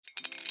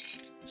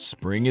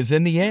Spring is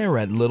in the air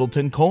at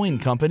Littleton Coin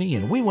Company,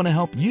 and we want to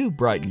help you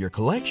brighten your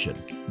collection.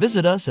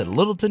 Visit us at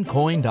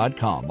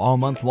littletoncoin.com all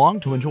month long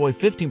to enjoy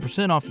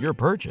 15% off your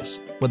purchase.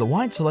 With a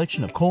wide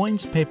selection of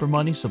coins, paper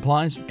money,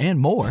 supplies, and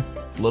more,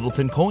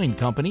 Littleton Coin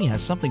Company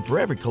has something for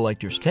every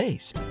collector's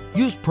taste.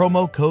 Use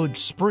promo code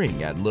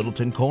SPRING at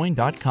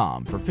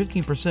littletoncoin.com for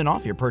 15%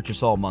 off your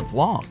purchase all month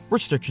long.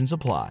 Restrictions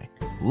apply.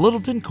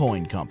 Littleton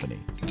Coin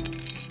Company.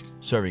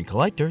 Serving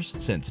collectors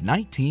since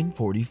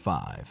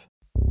 1945.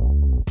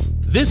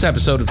 This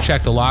episode of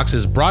Check the Locks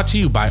is brought to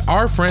you by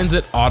our friends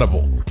at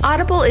Audible.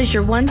 Audible is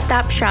your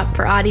one-stop shop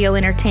for audio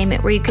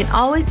entertainment where you can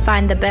always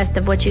find the best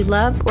of what you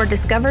love or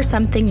discover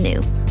something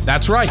new.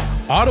 That's right.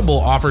 Audible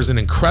offers an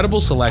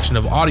incredible selection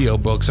of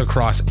audiobooks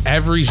across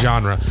every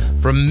genre,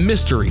 from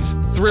mysteries,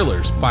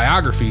 thrillers,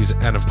 biographies,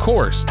 and of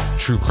course,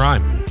 true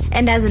crime.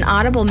 And as an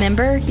Audible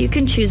member, you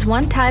can choose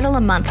one title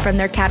a month from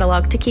their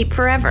catalog to keep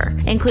forever,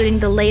 including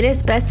the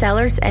latest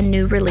bestsellers and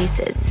new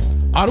releases.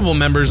 Audible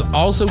members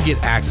also get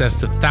access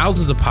to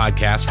thousands of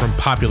podcasts from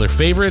popular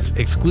favorites,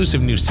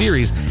 exclusive new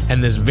series,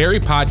 and this very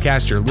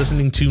podcast you're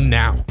listening to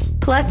now.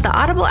 Plus, the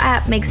Audible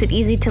app makes it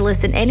easy to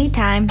listen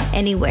anytime,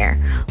 anywhere.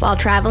 While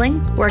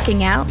traveling,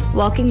 working out,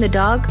 walking the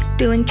dog,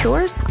 doing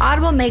chores,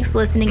 Audible makes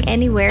listening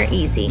anywhere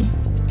easy.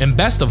 And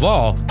best of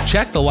all,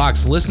 Check the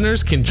Locks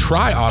listeners can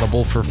try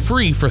Audible for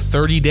free for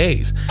 30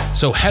 days.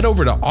 So head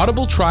over to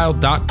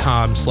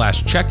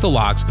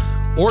audibletrial.com/checkthelocks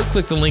or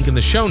click the link in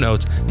the show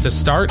notes to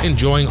start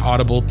enjoying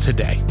Audible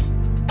today.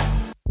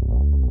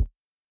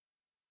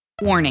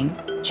 Warning,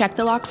 Check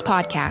the Locks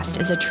podcast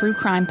is a true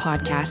crime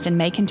podcast and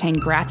may contain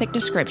graphic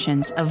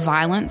descriptions of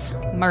violence,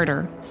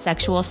 murder,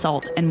 sexual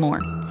assault, and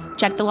more.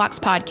 Check the Locks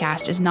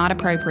podcast is not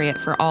appropriate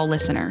for all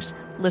listeners.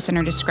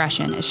 Listener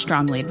discretion is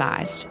strongly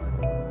advised.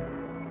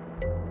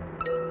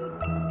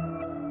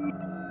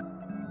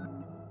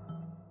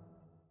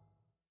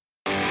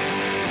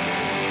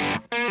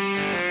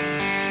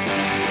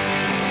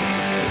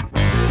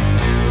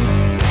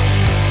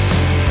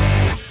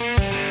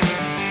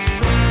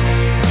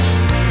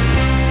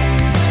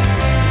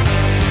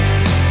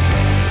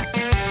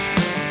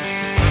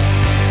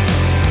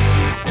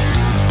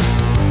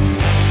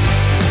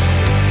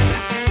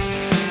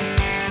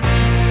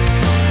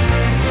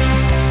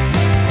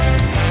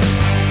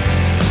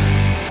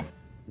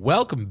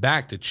 Welcome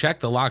back to Check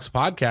the Locks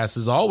podcast.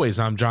 As always,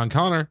 I'm John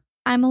Connor.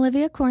 I'm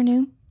Olivia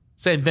Cornu.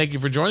 Saying thank you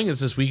for joining us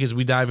this week as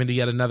we dive into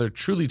yet another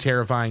truly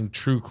terrifying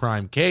true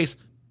crime case.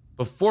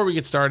 Before we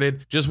get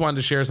started, just wanted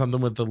to share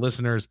something with the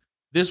listeners.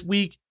 This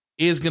week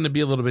is going to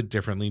be a little bit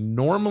differently.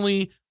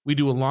 Normally, we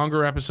do a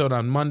longer episode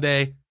on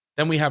Monday,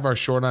 then we have our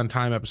short on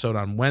time episode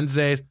on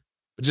Wednesdays.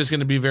 But just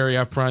going to be very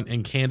upfront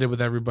and candid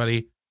with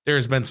everybody.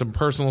 There's been some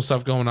personal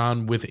stuff going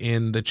on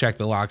within the Check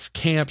the Locks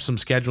camp, some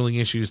scheduling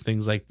issues,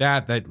 things like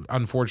that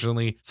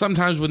unfortunately,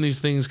 sometimes when these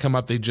things come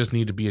up, they just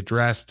need to be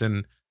addressed.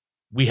 And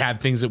we had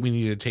things that we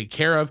needed to take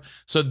care of.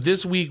 So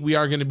this week we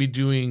are going to be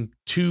doing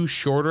 2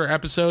 shorter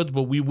episodes,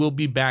 but we will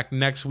be back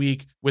next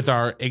week with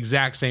our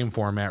exact same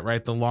format,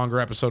 right? The longer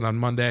episode on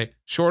Monday,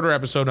 shorter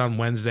episode on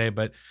Wednesday,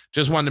 but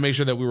just wanted to make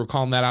sure that we were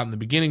calling that out in the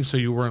beginning. So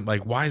you weren't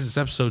like, why is this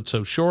episode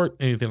so short?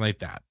 Anything like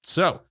that.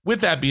 So with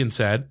that being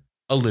said,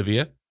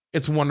 Olivia,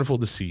 it's wonderful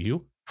to see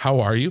you. How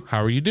are you?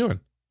 How are you doing?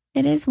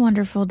 It is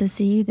wonderful to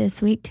see you this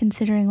week,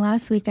 considering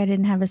last week I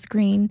didn't have a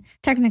screen.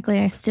 Technically,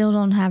 I still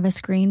don't have a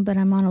screen, but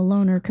I'm on a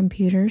loaner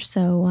computer,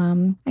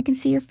 so I can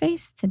see your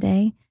face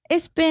today.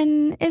 It's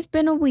been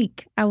a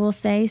week, I will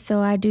say, so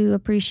I do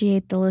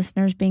appreciate the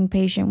listeners being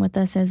patient with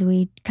us as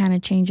we kind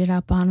of change it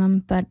up on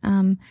them. But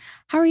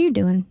how are you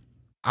doing?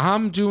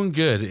 I'm doing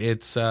good.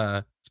 It's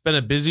been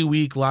a busy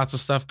week, lots of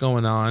stuff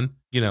going on.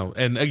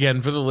 And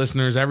again, for the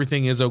listeners,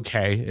 everything is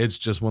okay. It's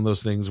just one of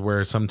those things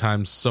where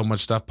sometimes so much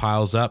stuff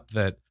piles up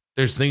that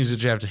there's things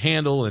that you have to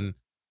handle. And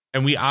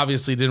we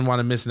obviously didn't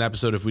want to miss an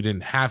episode if we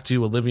didn't have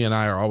to. Olivia and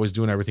I are always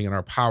doing everything in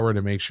our power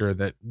to make sure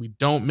that we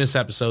don't miss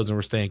episodes and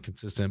we're staying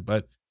consistent.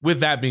 But with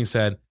that being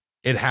said,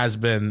 it has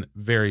been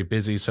very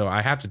busy. So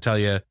I have to tell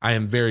you, I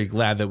am very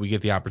glad that we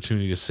get the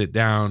opportunity to sit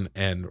down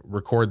and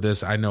record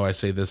this. I know I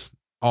say this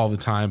all the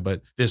time,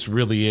 but this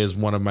really is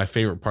one of my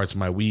favorite parts of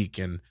my week.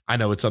 And I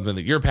know it's something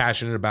that you're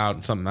passionate about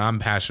and something I'm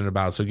passionate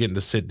about. So getting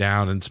to sit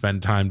down and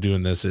spend time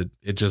doing this, it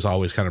just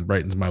always kind of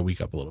brightens my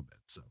week up a little bit.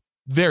 So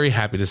very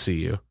happy to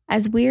see you.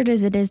 As weird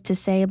as it is to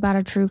say about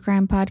a true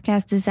crime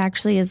podcast, this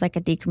actually is like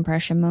a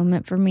decompression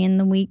moment for me in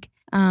the week.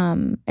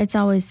 It's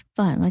always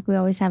fun. Like we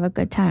always have a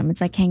good time. It's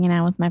like hanging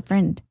out with my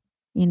friend,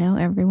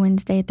 every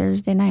Wednesday,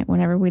 Thursday night,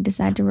 whenever we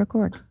decide to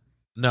record.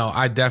 No,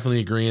 I definitely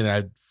agree. And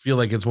I feel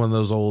like it's one of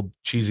those old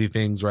cheesy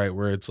things, right?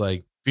 Where it's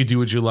like, if you do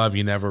what you love,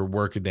 you never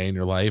work a day in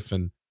your life.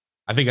 And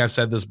I think I've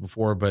said this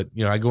before, but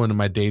I go into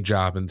my day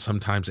job and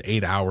sometimes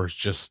 8 hours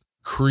just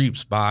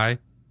creeps by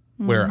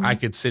where I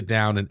could sit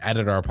down and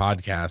edit our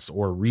podcast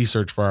or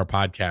research for our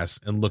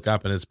podcast and look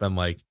up and it's been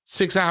like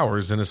 6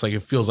 hours. And it's like,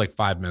 it feels like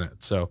 5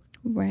 minutes. So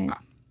right.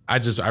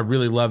 I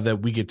really love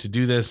that we get to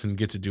do this and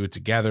get to do it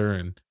together.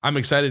 And I'm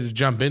excited to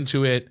jump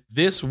into it.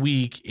 This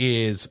week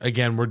is,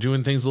 again, we're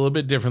doing things a little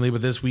bit differently,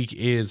 but this week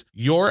is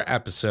your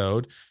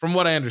episode. From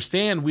what I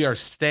understand, we are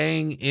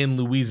staying in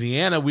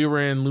Louisiana. We were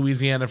in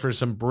Louisiana for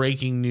some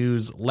breaking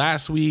news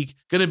last week.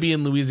 Going to be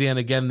in Louisiana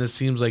again. This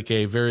seems like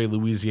a very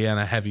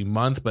Louisiana heavy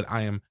month, but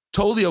I am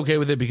totally okay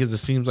with it because it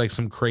seems like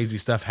some crazy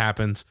stuff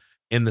happens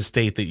in the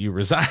state that you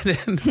reside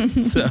in.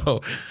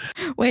 So,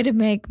 way to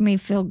make me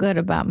feel good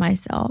about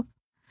myself.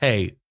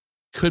 Hey,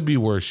 could be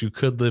worse. You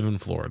could live in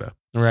Florida,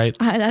 right?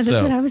 That's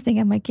what I was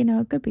thinking. I'm like,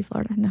 it could be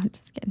Florida. No,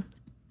 just kidding.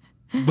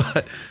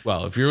 But,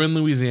 well, if you're in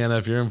Louisiana,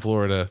 if you're in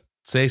Florida,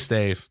 stay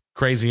safe.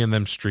 Crazy in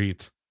them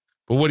streets.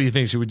 But what do you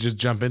think? Should we just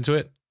jump into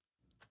it?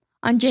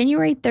 On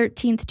January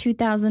 13th,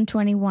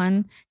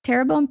 2021,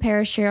 Terrebonne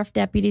Parish Sheriff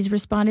deputies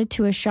responded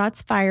to a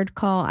shots fired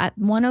call at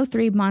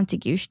 103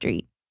 Montague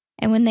Street.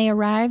 And when they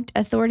arrived,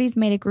 authorities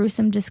made a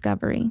gruesome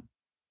discovery.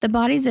 The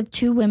bodies of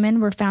 2 women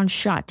were found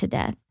shot to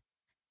death.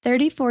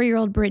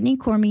 34-year-old Brittany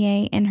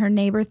Cormier and her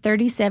neighbor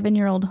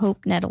 37-year-old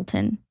Hope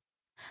Nettleton.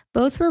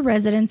 Both were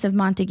residents of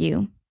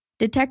Montague.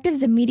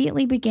 Detectives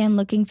immediately began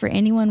looking for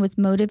anyone with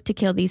motive to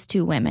kill these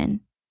 2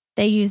 women.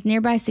 They used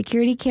nearby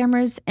security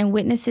cameras and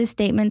witnesses'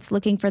 statements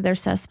looking for their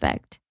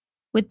suspect.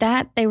 With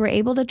that, they were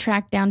able to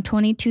track down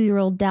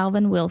 22-year-old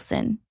Dalvin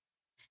Wilson.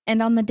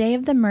 And on the day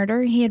of the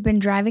murder, he had been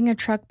driving a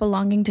truck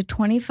belonging to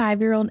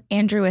 25-year-old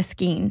Andrew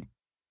Eskeen.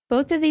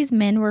 Both of these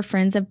men were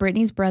friends of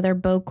Brittany's brother,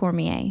 Beau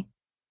Cormier.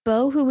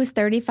 Beau, who was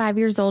 35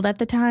 years old at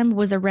the time,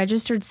 was a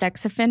registered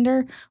sex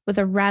offender with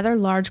a rather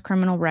large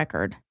criminal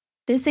record.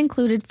 This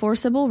included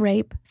forcible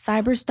rape,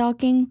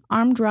 cyberstalking,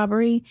 armed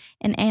robbery,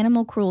 and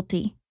animal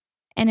cruelty.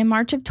 And in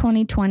March of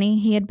 2020,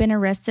 he had been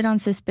arrested on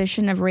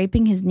suspicion of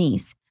raping his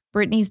niece,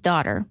 Brittany's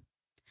daughter.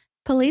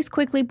 Police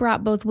quickly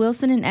brought both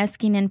Wilson and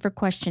Eskeen in for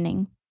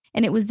questioning,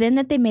 and it was then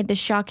that they made the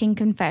shocking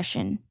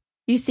confession.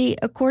 You see,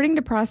 according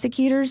to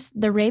prosecutors,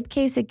 the rape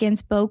case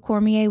against Beau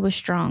Cormier was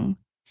strong.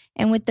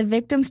 And with the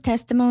victim's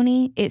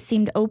testimony, it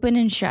seemed open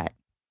and shut.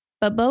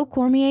 But Beau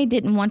Cormier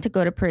didn't want to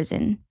go to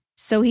prison,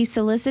 so he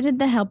solicited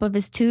the help of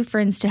his 2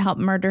 friends to help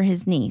murder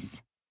his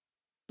niece.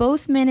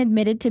 Both men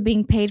admitted to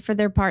being paid for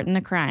their part in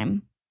the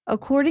crime.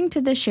 According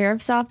to the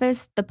sheriff's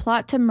office, the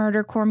plot to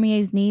murder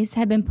Cormier's niece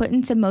had been put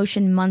into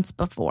motion months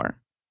before.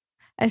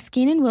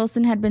 Eskeen and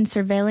Wilson had been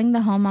surveilling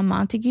the home on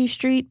Montague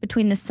Street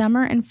between the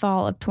summer and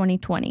fall of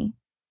 2020,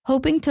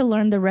 hoping to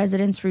learn the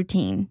residents'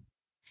 routine.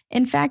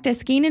 In fact,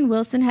 Eskeen and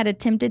Wilson had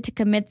attempted to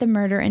commit the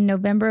murder in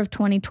November of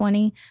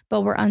 2020,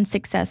 but were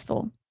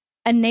unsuccessful.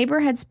 A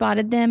neighbor had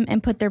spotted them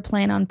and put their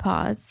plan on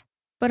pause.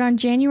 But on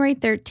January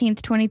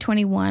 13th,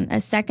 2021,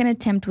 a second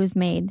attempt was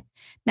made.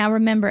 Now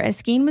remember,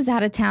 Eskeen was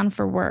out of town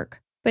for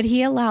work, but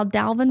he allowed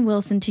Dalvin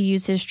Wilson to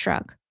use his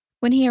truck.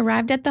 When he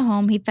arrived at the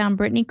home, he found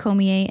Brittany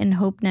Cormier and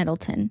Hope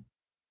Nettleton.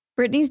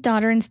 Brittany's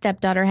daughter and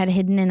stepdaughter had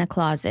hidden in a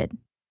closet.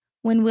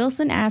 When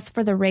Wilson asked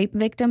for the rape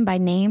victim by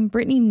name,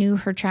 Brittany knew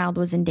her child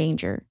was in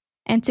danger.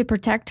 And to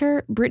protect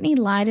her, Brittany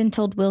lied and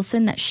told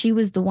Wilson that she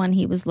was the one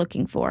he was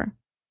looking for.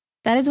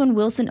 That is when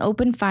Wilson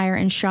opened fire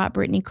and shot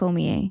Brittany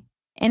Cormier.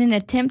 In an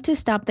attempt to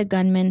stop the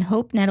gunman,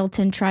 Hope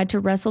Nettleton tried to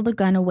wrestle the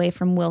gun away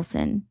from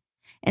Wilson.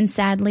 And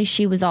sadly,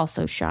 she was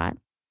also shot.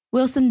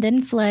 Wilson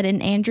then fled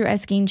in Andrew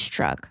Eskeen's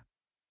truck.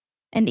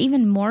 And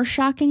even more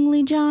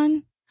shockingly,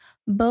 John,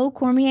 Beau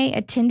Cormier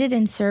attended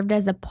and served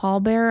as a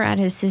pallbearer at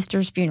his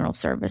sister's funeral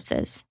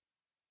services.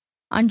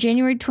 On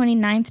January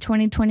 29,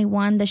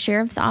 2021, the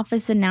sheriff's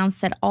office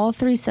announced that all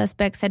 3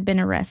 suspects had been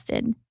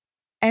arrested.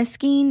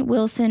 Eskeen,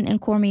 Wilson, and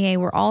Cormier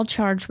were all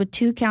charged with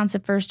 2 counts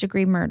of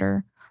first-degree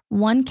murder,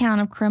 1 count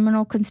of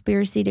criminal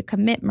conspiracy to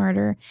commit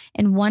murder,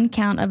 and 1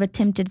 count of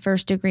attempted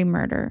first-degree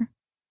murder.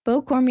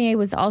 Beau Cormier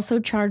was also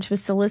charged with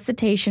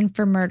solicitation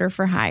for murder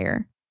for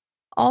hire.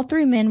 All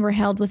 3 men were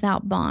held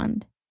without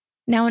bond.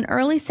 Now, in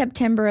early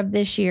September of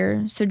this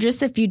year, so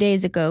just a few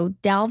days ago,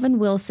 Dalvin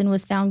Wilson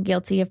was found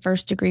guilty of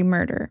first-degree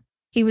murder.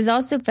 He was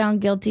also found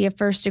guilty of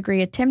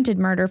first-degree attempted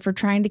murder for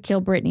trying to kill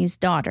Brittany's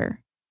daughter.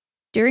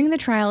 During the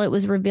trial, it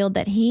was revealed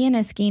that he and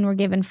Eskeen were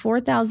given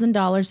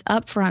 $4,000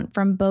 up front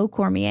from Beau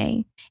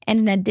Cormier, and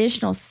an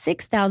additional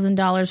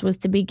 $6,000 was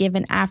to be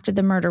given after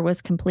the murder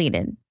was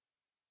completed.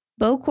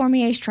 Beau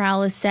Cormier's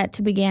trial is set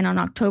to begin on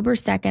October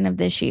 2nd of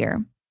this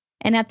year.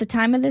 And at the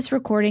time of this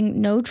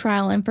recording, no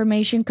trial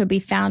information could be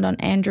found on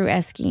Andrew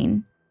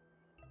Eskeen.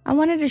 I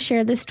wanted to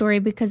share this story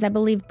because I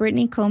believe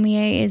Brittany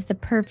Cormier is the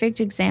perfect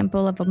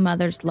example of a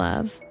mother's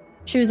love.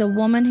 She was a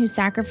woman who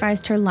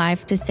sacrificed her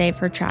life to save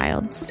her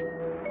child's.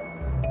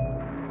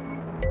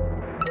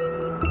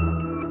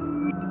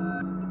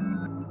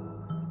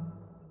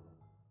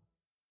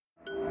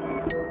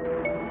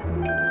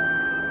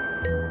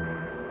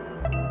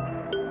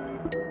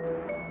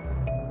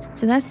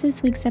 So that's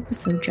this week's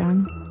episode,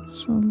 John.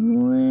 It's a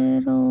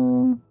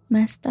little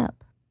messed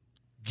up.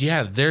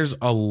 Yeah, there's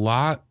a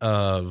lot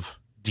of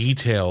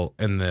detail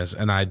in this,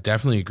 and I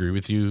definitely agree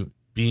with you.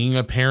 Being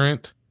a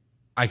parent,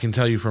 I can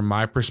tell you from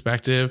my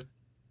perspective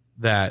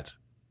that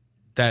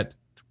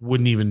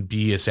wouldn't even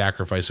be a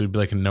sacrifice. It would be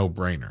like a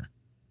no-brainer,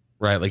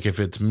 right? Like if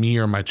it's me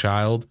or my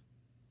child,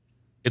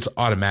 it's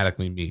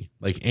automatically me,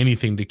 like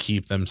anything to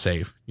keep them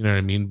safe. You know what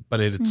I mean? But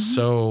it's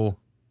so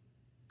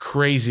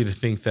crazy to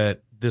think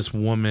that this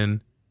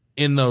woman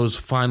in those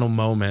final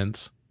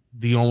moments,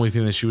 the only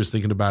thing that she was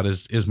thinking about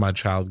is my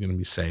child going to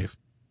be safe,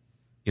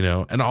 you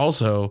know? And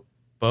also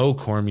Beau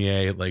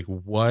Cormier, like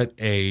what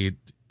a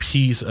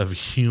piece of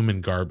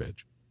human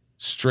garbage,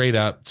 straight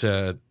up,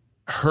 to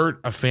hurt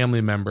a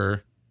family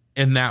member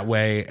in that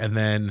way. And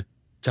then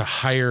to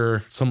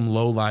hire some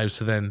lowlives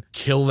to then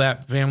kill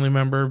that family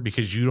member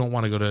because you don't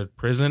want to go to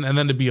prison, and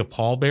then to be a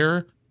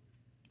pallbearer.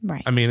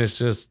 Right. I mean, it's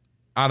just,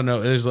 I don't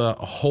know. There's a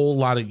whole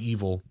lot of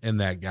evil in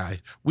that guy.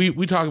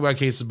 We talked about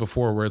cases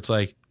before where it's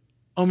like,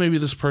 oh, maybe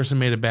this person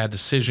made a bad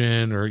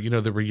decision, or, you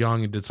know, they were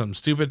young and did something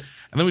stupid.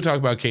 And then we talk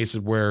about cases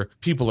where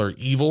people are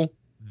evil.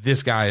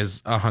 This guy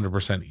is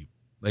 100% evil.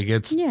 Like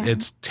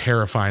it's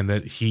terrifying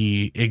that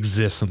he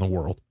exists in the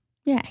world.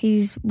 Yeah.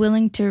 He's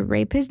willing to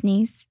rape his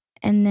niece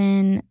and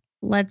then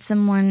let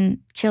someone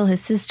kill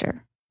his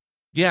sister.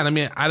 Yeah. And I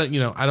mean,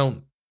 I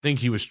don't think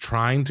he was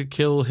trying to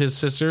kill his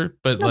sister,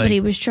 but No, but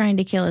he was trying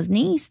to kill his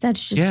niece.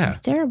 That's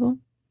just terrible.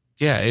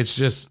 Yeah, it's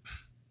just,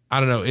 I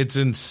don't know. It's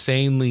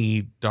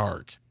insanely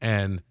dark.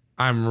 And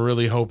I'm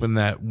really hoping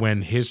that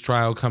when his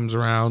trial comes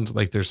around,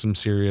 like there's some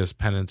serious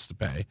penance to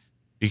pay.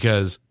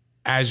 Because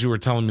as you were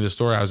telling me the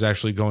story, I was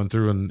actually going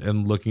through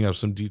and looking up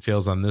some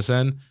details on this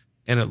end.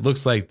 And it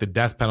looks like the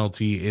death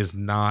penalty is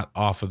not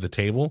off of the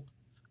table.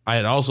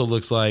 It also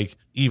looks like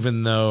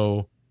even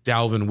though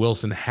Dalvin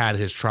Wilson had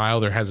his trial,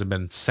 there hasn't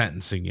been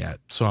sentencing yet.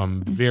 So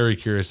I'm very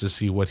curious to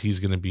see what he's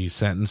going to be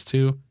sentenced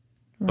to.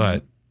 Right.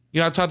 But, you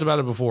know, I've talked about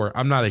it before.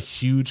 I'm not a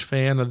huge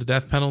fan of the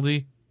death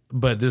penalty,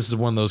 but this is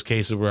one of those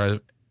cases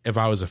where if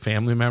I was a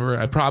family member,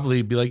 I'd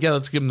probably be like, yeah,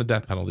 let's give him the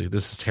death penalty.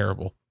 This is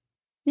terrible.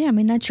 Yeah. I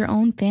mean, that's your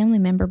own family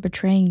member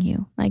betraying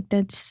you. Like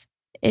that's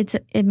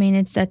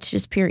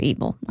just pure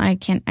evil. I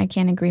can't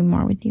agree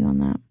more with you on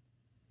that.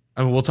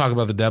 I mean, we'll talk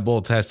about the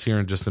deadbolt test here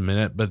in just a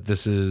minute, but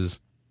this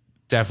is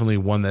definitely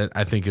one that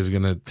I think is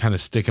going to kind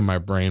of stick in my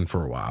brain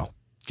for a while,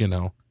 you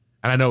know?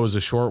 And I know it was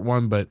a short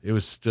one, but it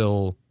was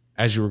still,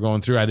 as you were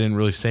going through, I didn't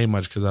really say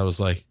much because I was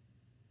like,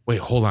 wait,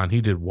 hold on. He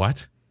did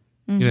what?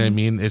 You know what I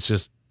mean? It's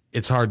just,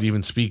 it's hard to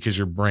even speak because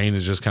your brain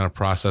is just kind of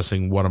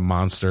processing what a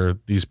monster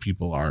these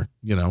people are,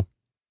 you know?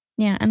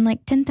 Yeah. And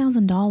like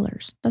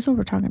 $10,000. That's what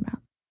we're talking about.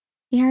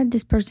 He hired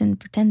this person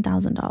for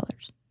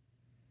 $10,000.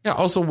 Yeah.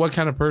 Also, what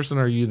kind of person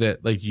are you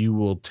that like you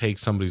will take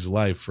somebody's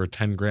life for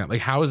 10 grand?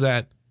 Like, how is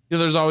that? You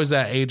know, there's always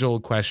that age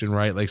old question,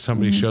 right? Like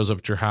somebody shows up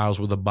at your house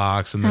with a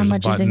box and there's a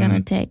button. How much is it going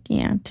to take?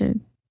 Yeah.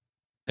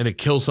 And it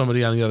kills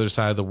somebody on the other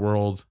side of the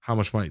world. How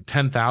much money?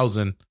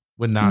 10,000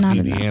 would not be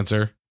the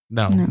answer.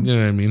 No. You know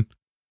what I mean?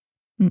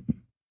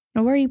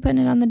 Well, where are you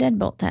putting it on the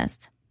deadbolt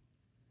test?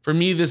 For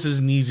me, this is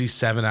an easy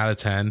 7 out of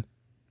 10.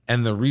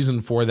 And the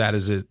reason for that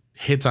is it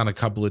hits on a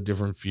couple of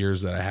different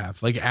fears that I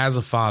have. Like as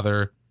a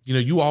father, you know,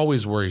 you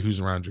always worry who's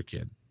around your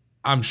kid.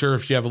 I'm sure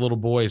if you have a little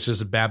boy, it's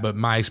just as bad, but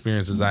my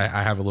experience is I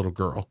have a little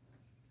girl,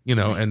 you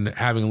know, and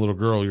having a little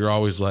girl, you're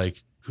always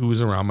like,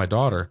 who's around my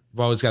daughter? I've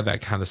always got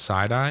that kind of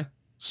side eye.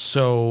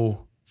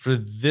 So for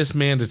this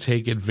man to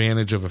take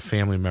advantage of a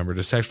family member,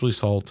 to sexually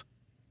assault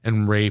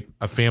and rape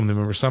a family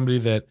member, somebody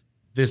that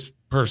this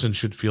person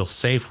should feel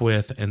safe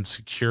with and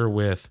secure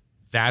with,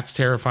 that's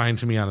terrifying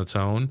to me on its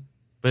own.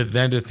 But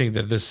then to think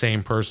that this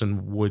same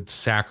person would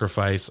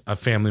sacrifice a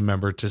family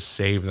member to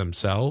save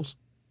themselves.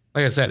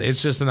 Like I said,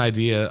 it's just an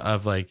idea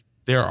of like,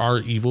 there are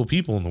evil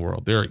people in the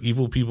world. There are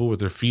evil people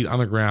with their feet on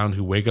the ground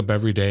who wake up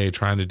every day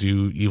trying to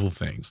do evil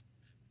things.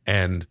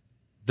 And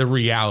the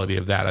reality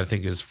of that, I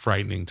think, is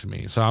frightening to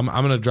me. So I'm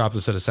going to drop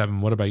this at a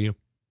 7. What about you?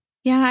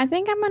 Yeah, I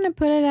think I'm going to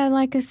put it at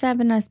like a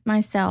 7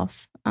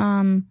 myself.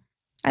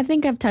 I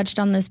think I've touched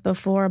on this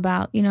before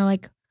about, you know,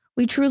 like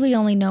we truly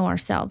only know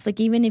ourselves. Like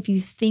even if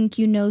you think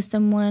you know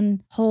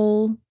someone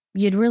whole,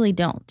 you really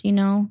don't, you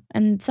know?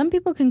 And some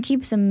people can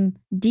keep some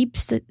deep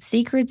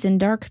secrets and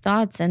dark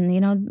thoughts. And,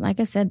 you know, like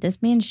I said, this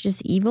man's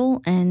just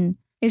evil. And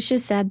it's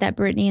just sad that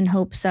Brittany and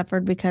Hope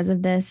suffered because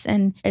of this.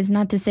 And it's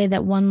not to say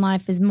that one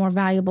life is more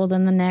valuable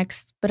than the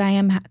next, but I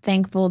am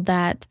thankful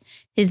that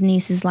his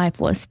niece's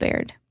life was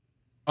spared.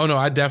 Oh, no,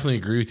 I definitely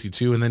agree with you,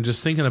 too. And then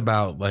just thinking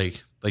about,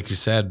 like you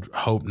said,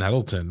 Hope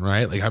Nettleton,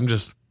 right? Like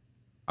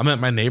I'm at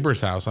my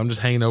neighbor's house. I'm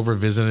just hanging over,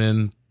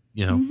 visiting,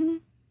 you know,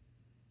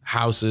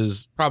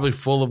 houses, probably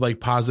full of like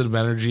positive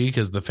energy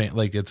because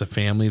it's a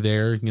family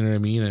there. You know what I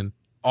mean? And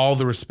all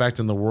the respect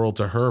in the world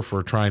to her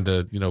for trying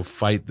to, you know,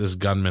 fight this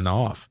gunman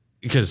off.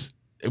 Because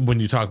when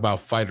you talk about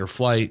fight or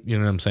flight, you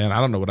know what I'm saying?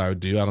 I don't know what I would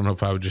do. I don't know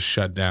if I would just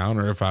shut down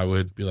or if I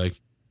would be like,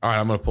 all right,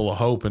 I'm going to pull a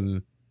Hope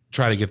and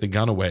try to get the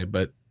gun away.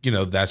 But, you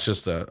know, that's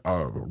just a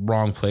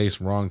wrong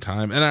place, wrong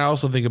time. And I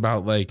also think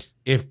about like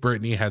if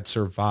Brittany had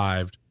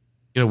survived,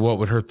 you know, what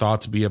would her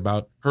thoughts be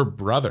about her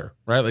brother,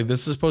 right? Like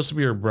this is supposed to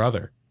be her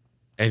brother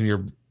and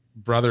your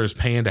brother is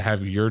paying to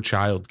have your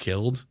child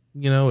killed.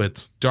 You know,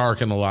 it's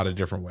dark in a lot of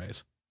different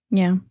ways.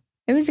 Yeah.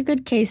 It was a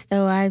good case,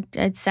 though.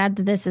 It's sad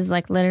that this is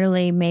like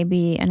literally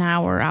maybe an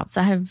hour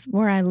outside of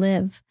where I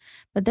live.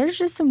 But there's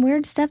just some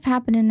weird stuff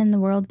happening in the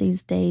world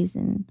these days.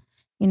 And,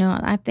 you know,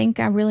 I think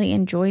I really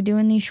enjoy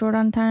doing these short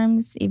on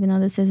times, even though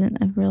this isn't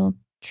a real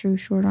true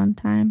short on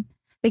time,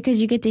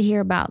 because you get to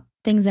hear about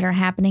things that are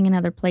happening in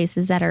other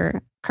places that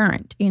are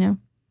current, you know?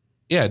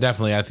 Yeah,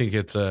 definitely. I think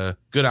it's a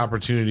good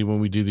opportunity when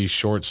we do these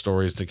short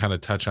stories to kind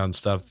of touch on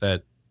stuff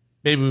that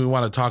maybe we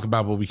want to talk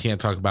about, but we can't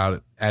talk about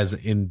it as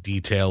in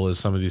detail as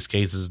some of these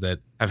cases that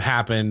have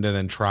happened and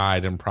then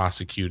tried and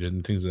prosecuted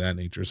and things of that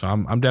nature. So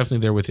I'm definitely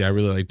there with you. I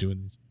really like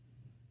doing these.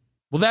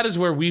 Well, that is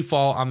where we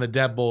fall on the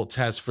deadbolt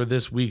test for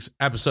this week's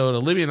episode.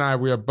 Olivia and I,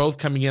 we are both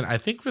coming in, I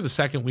think, for the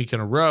second week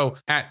in a row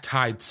at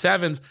tied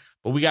 7s,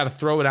 but we got to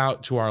throw it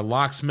out to our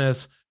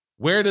locksmiths.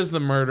 Where does the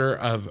murder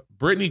of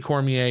Brittany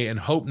Cormier and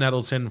Hope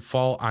Nettleton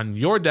fall on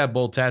your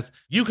deadbolt test?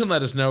 You can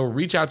let us know.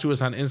 Reach out to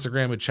us on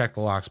Instagram at Check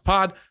the Locks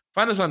Pod.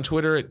 Find us on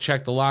Twitter at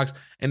Check the Locks.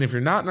 And if you're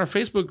not in our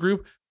Facebook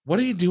group, what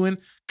are you doing?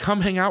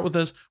 Come hang out with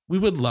us. We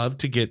would love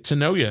to get to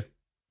know you.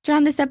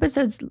 John, this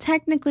episode's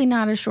technically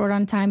not a short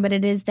on time, but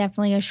it is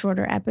definitely a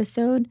shorter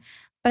episode.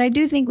 But I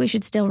do think we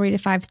should still read a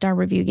 5-star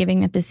review,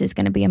 given that this is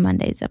going to be a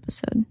Monday's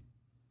episode.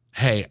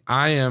 Hey,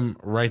 I am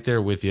right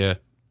there with you.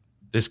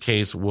 This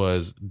case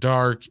was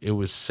dark. It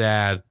was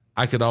sad.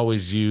 I could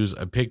always use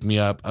a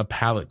pick-me-up, a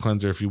palate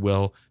cleanser, if you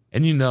will.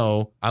 And you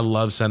know, I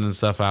love sending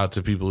stuff out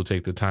to people who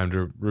take the time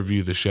to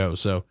review the show.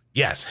 So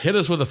yes, hit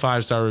us with a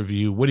 5-star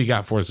review. What do you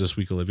got for us this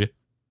week, Olivia?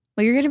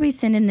 Well, you're going to be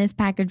sending this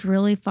package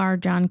really far,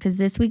 John, because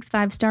this week's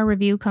 5-star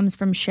review comes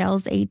from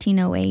Shells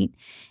 1808.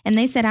 And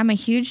they said, I'm a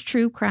huge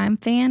true crime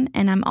fan,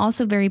 and I'm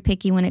also very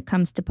picky when it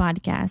comes to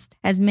podcasts.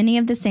 As many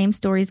of the same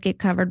stories get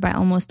covered by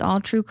almost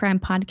all true crime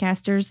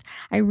podcasters,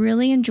 I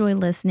really enjoy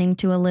listening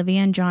to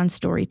Olivia and John's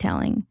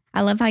storytelling.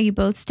 I love how you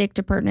both stick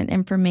to pertinent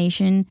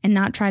information and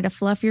not try to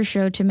fluff your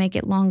show to make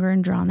it longer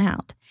and drawn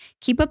out.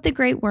 Keep up the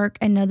great work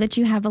and know that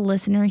you have a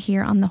listener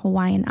here on the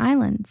Hawaiian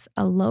Islands.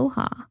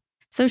 Aloha.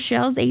 So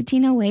Shells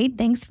 1808,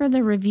 thanks for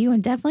the review,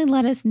 and definitely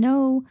let us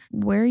know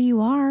where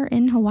you are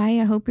in Hawaii.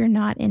 I hope you're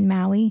not in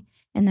Maui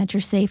and that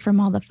you're safe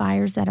from all the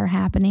fires that are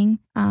happening.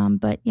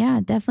 But yeah,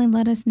 definitely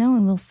let us know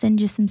and we'll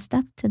send you some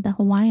stuff to the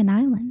Hawaiian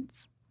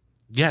Islands.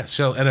 Yeah,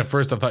 Shell. And at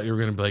first I thought you were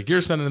going to be like,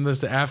 you're sending this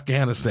to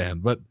Afghanistan,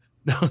 but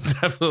no,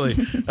 definitely.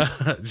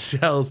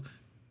 Shells,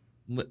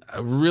 I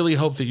really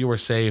hope that you are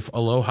safe.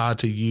 Aloha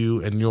to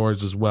you and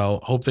yours as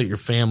well. Hope that your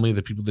family,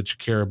 the people that you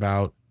care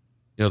about,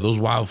 you know, those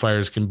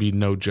wildfires can be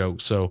no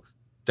joke. So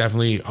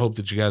definitely hope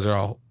that you guys are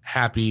all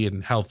happy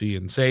and healthy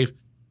and safe.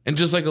 And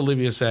just like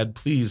Olivia said,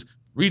 please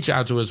reach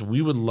out to us.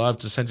 We would love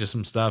to send you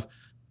some stuff.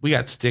 We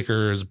got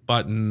stickers,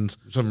 buttons,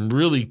 some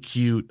really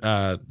cute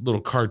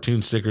little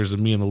cartoon stickers of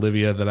me and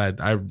Olivia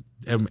that I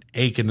am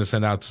aching to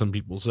send out to some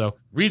people. So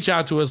reach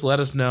out to us. Let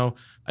us know.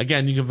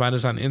 Again, you can find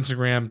us on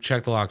Instagram,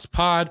 Check the Locks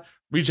Pod.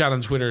 Reach out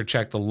on Twitter,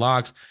 Check the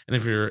Locks. And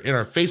if you're in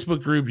our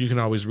Facebook group, you can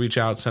always reach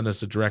out, send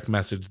us a direct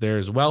message there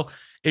as well.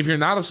 If you're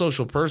not a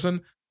social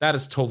person, that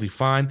is totally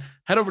fine.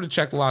 Head over to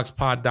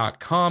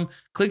checkthelockspod.com,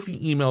 click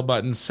the email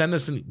button, send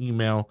us an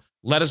email.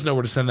 Let us know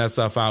where to send that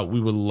stuff out. We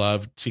would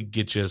love to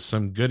get you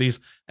some goodies.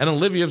 And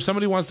Olivia, if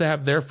somebody wants to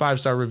have their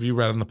 5-star review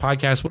read on the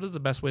podcast, what is the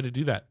best way to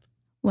do that?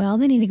 Well,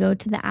 they need to go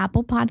to the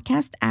Apple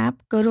Podcast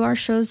app, go to our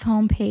show's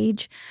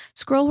homepage,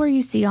 scroll where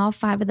you see all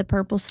 5 of the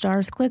purple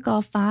stars, click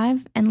all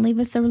 5, and leave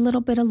us a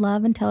little bit of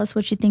love and tell us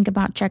what you think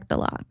about Check the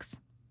Locks.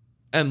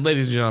 And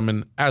ladies and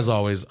gentlemen, as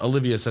always,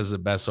 Olivia says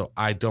it best, so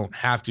I don't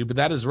have to, but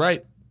that is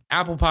right.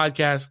 Apple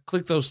Podcast,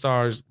 click those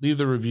stars, leave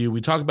the review.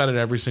 We talk about it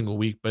every single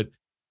week, but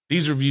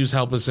these reviews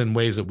help us in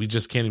ways that we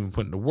just can't even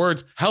put into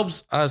words,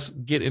 helps us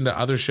get into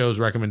other shows'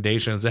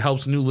 recommendations. It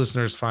helps new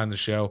listeners find the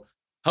show,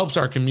 helps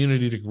our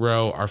community to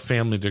grow, our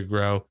family to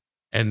grow,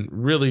 and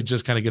really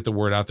just kind of get the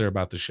word out there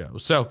about the show.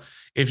 So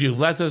if you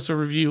left us a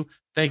review,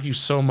 thank you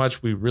so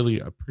much. We really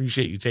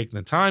appreciate you taking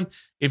the time.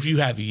 If you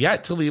have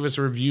yet to leave us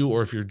a review,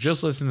 or if you're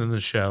just listening to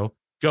the show,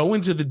 go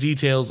into the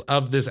details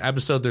of this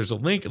episode. There's a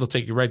link. It'll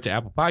take you right to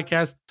Apple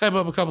Podcasts. Type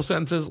up a couple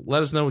sentences.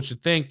 Let us know what you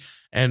think,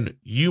 and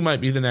you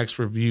might be the next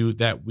review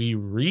that we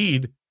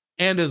read.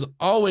 And as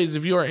always,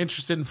 if you are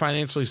interested in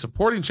financially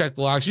supporting Check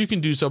the Locks, you can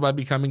do so by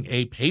becoming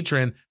a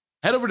patron.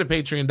 Head over to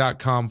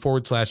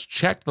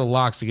patreon.com/Check the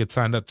Locks to get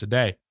signed up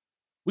today.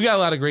 We got a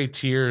lot of great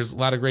tiers, a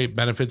lot of great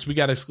benefits. We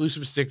got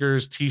exclusive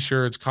stickers,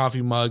 t-shirts,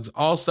 coffee mugs,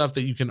 all stuff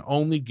that you can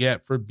only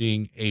get for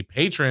being a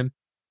patron.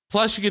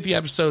 Plus, you get the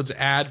episodes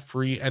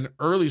ad-free and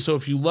early. So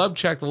if you love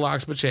Check the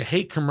Locks, but you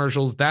hate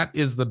commercials, that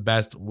is the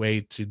best way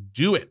to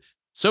do it.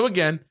 So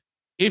again,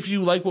 if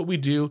you like what we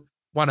do,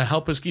 want to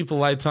help us keep the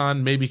lights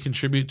on, maybe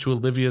contribute to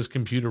Olivia's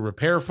computer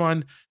repair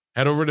fund,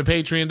 head over to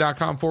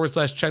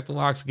patreon.com/Check the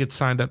Locks and get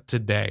signed up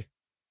today.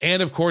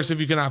 And of course,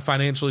 if you cannot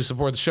financially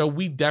support the show,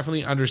 we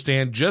definitely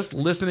understand. Just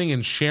listening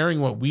and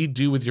sharing what we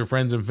do with your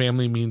friends and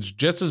family means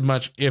just as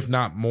much, if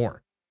not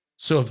more.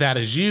 So if that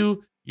is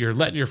you, you're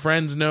letting your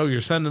friends know,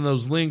 you're sending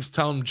those links,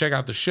 tell them to check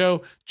out the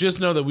show. Just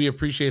know that we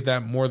appreciate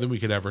that more than we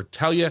could ever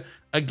tell you.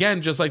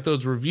 Again, just like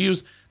those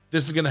reviews,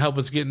 This is going to help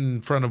us get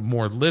in front of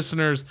more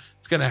listeners.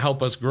 It's going to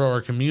help us grow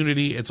our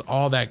community. It's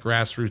all that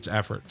grassroots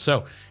effort.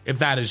 So if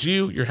that is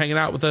you, you're hanging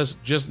out with us,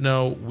 just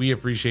know we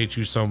appreciate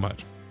you so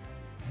much.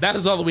 That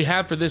is all that we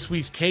have for this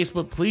week's case,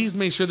 but please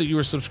make sure that you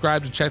are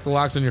subscribed to Check the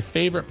Locks on your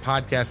favorite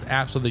podcast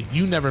app so that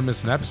you never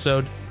miss an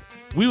episode.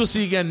 We will see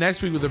you again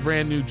next week with a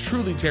brand new,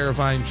 truly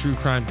terrifying true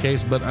crime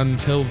case. But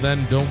until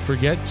then, don't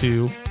forget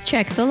to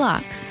check the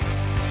locks.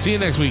 See you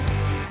next week.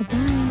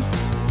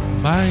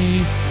 Goodbye.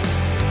 Bye.